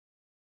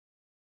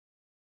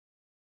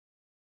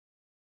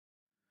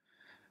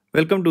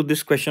Welcome to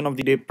this question of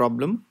the day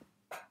problem.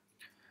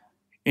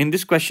 In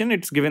this question,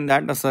 it's given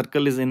that a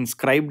circle is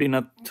inscribed in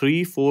a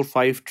 3, 4,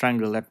 5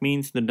 triangle. That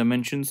means the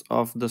dimensions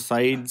of the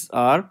sides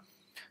are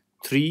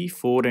 3,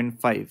 4, and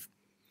 5.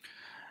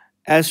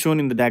 As shown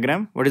in the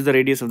diagram, what is the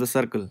radius of the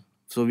circle?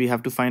 So we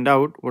have to find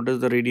out what is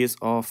the radius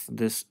of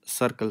this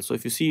circle. So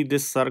if you see,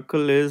 this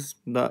circle is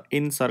the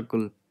in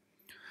circle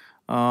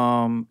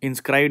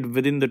inscribed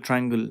within the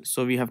triangle.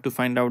 So we have to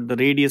find out the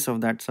radius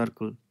of that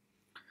circle.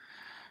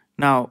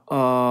 Now,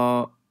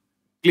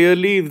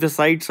 clearly, if the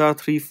sides are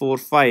 3, 4,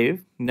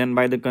 5, then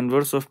by the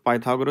converse of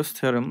Pythagoras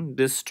theorem,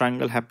 this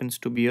triangle happens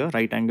to be a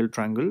right angle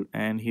triangle,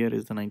 and here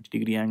is the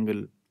 90-degree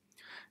angle.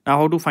 Now,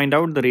 how to find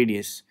out the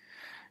radius?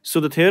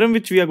 So the theorem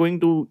which we are going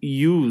to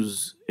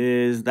use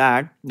is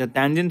that the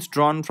tangents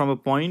drawn from a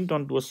point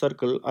onto a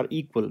circle are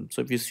equal.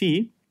 So if you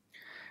see,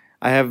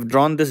 I have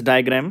drawn this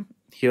diagram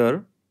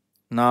here.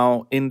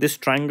 Now, in this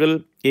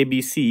triangle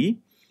ABC,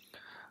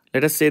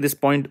 let us say this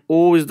point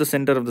O is the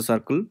center of the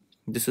circle.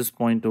 This is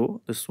point O,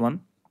 this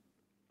one.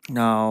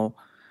 Now,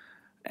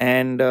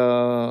 and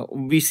what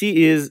we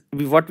see is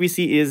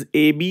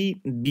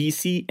AB,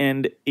 BC,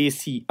 and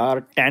AC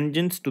are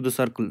tangents to the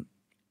circle,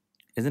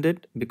 isn't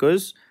it?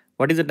 Because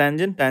what is a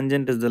tangent?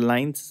 Tangent is the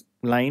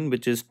line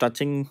which is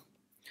touching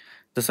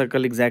the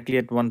circle exactly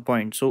at one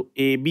point. So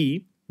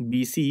AB,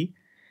 BC,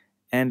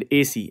 and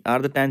AC are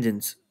the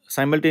tangents.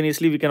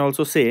 Simultaneously, we can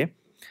also say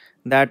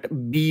that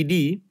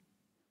BD,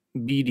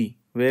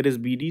 where is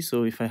BD?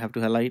 So if I have to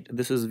highlight,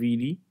 this is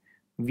VD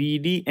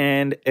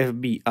and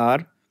FB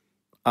are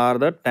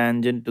the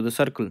tangent to the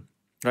circle,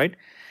 right?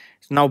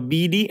 Now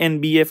BD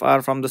and BF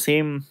are from the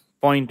same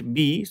point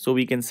B, so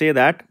we can say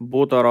that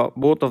both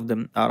of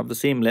them are of the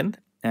same length,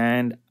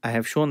 and I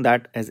have shown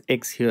that as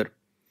X here.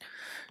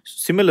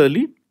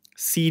 Similarly,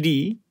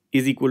 CD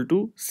is equal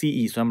to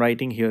CE, so I'm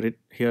writing here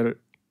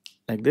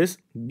like this.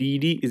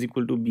 BD is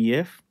equal to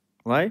BF.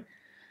 Why?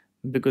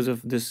 Because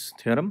of this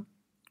theorem.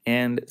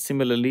 And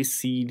similarly,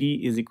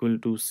 CD is equal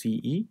to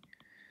CE,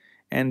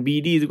 and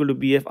BD is equal to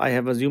BF. I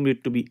have assumed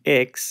it to be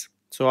X,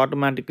 so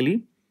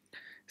automatically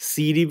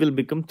CD will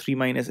become 3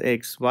 minus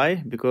X. Why?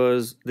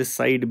 Because this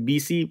side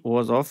BC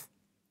was of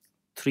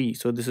 3,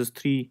 so this is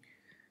 3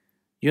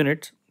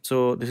 units.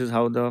 So this is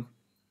how the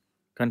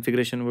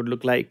configuration would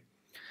look like.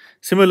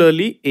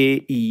 Similarly,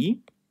 AE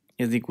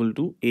is equal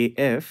to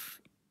AF,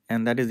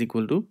 and that is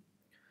equal to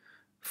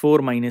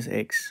 4 minus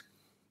X,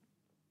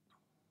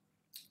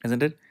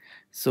 isn't it?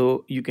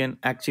 So you can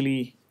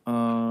actually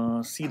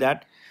see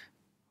that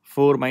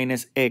 4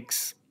 minus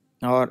X,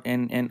 or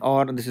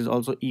this is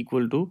also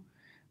equal to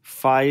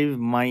 5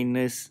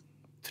 minus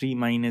 3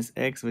 minus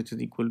X, which is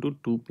equal to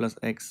 2 plus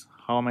X.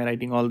 How am I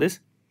writing all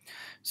this?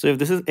 So if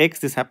this is X,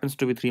 this happens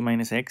to be 3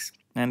 minus X,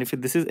 and if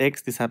this is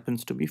X, this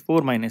happens to be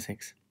 4 minus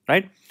X,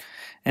 right?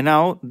 And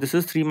now this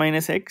is 3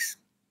 minus X.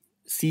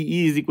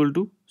 CE is equal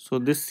to, so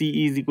this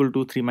CE is equal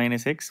to 3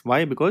 minus X.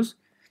 Why? Because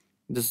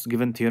this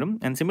given theorem.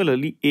 And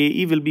similarly,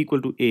 AE will be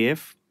equal to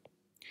AF.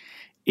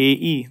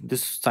 AE,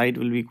 this side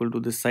will be equal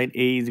to this side.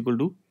 AE is equal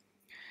to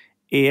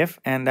AF,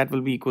 and that will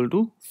be equal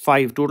to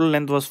 5. Total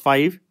length was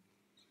 5,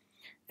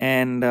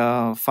 and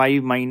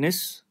 5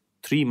 minus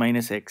 3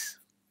 minus X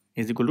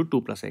is equal to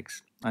 2 plus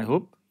X. I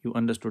hope you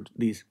understood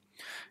these.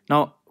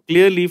 Now,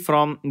 clearly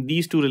from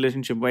these two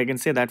relationships, I can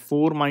say that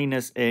 4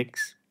 minus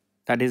X,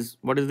 that is,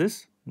 what is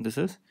this? This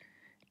is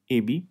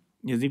AB,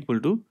 is equal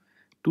to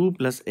 2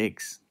 plus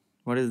X.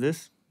 What is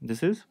this?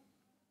 This is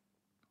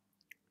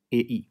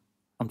AE.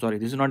 I'm sorry,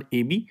 this is not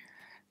AB.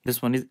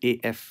 This one is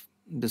AF.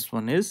 This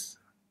one is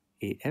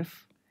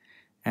AF.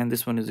 And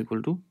this one is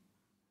equal to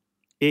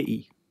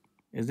AE,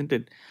 isn't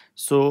it?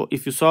 So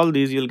if you solve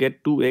these, you'll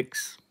get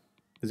 2x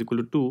is equal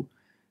to 2.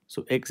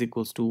 So x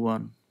equals to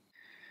 1.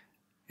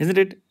 Isn't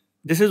it?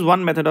 This is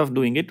one method of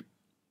doing it.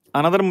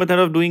 Another method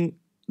of doing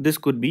this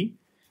could be,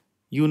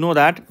 you know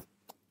that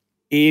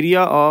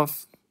area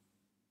of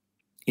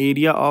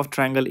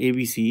triangle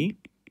ABC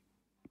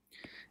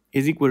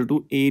is equal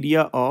to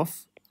area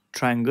of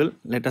triangle.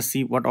 Let us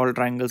see what all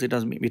triangles it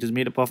is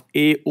made up of.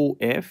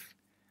 AOF,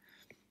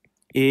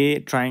 a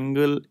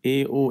triangle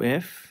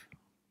AOF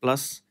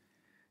plus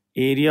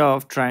area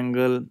of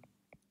triangle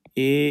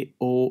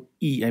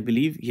AOE, I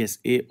believe. Yes,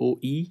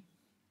 AOE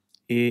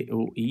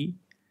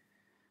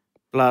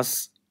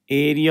plus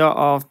area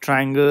of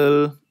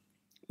triangle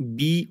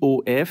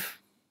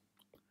BOF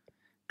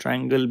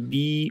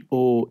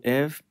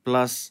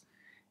plus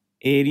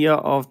area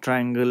of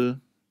triangle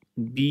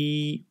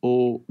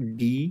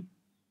BOD,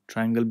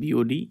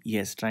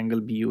 yes,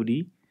 triangle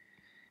BOD,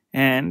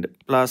 and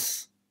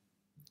plus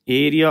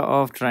area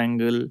of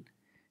triangle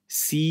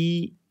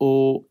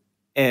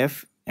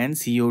COF and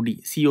COE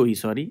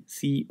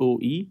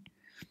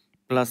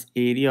plus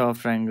area of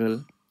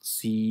triangle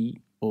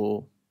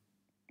COD,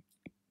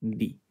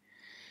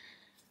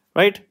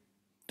 right?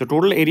 The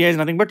total area is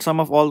nothing but sum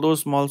of all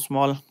those small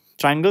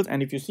triangles.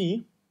 And if you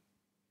see,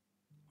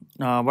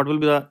 what will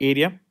be the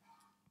area?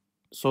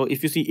 So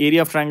if you see,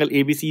 area of triangle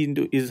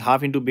ABC is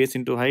half into base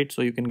into height,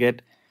 so you can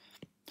get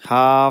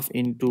half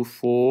into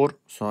 4,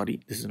 sorry,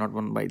 this is not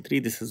 1 by 3,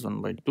 this is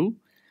 1 by 2.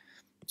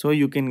 So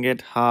you can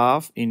get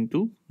half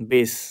into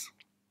base,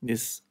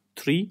 this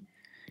 3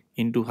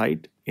 into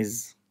height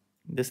is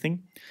this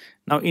thing.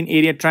 Now in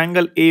area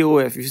triangle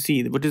AOF, you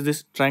see what is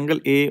this triangle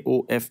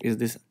AOF is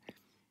this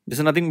is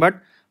nothing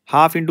but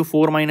half into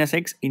 4 minus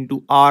x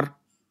into r,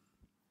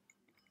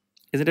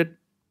 isn't it?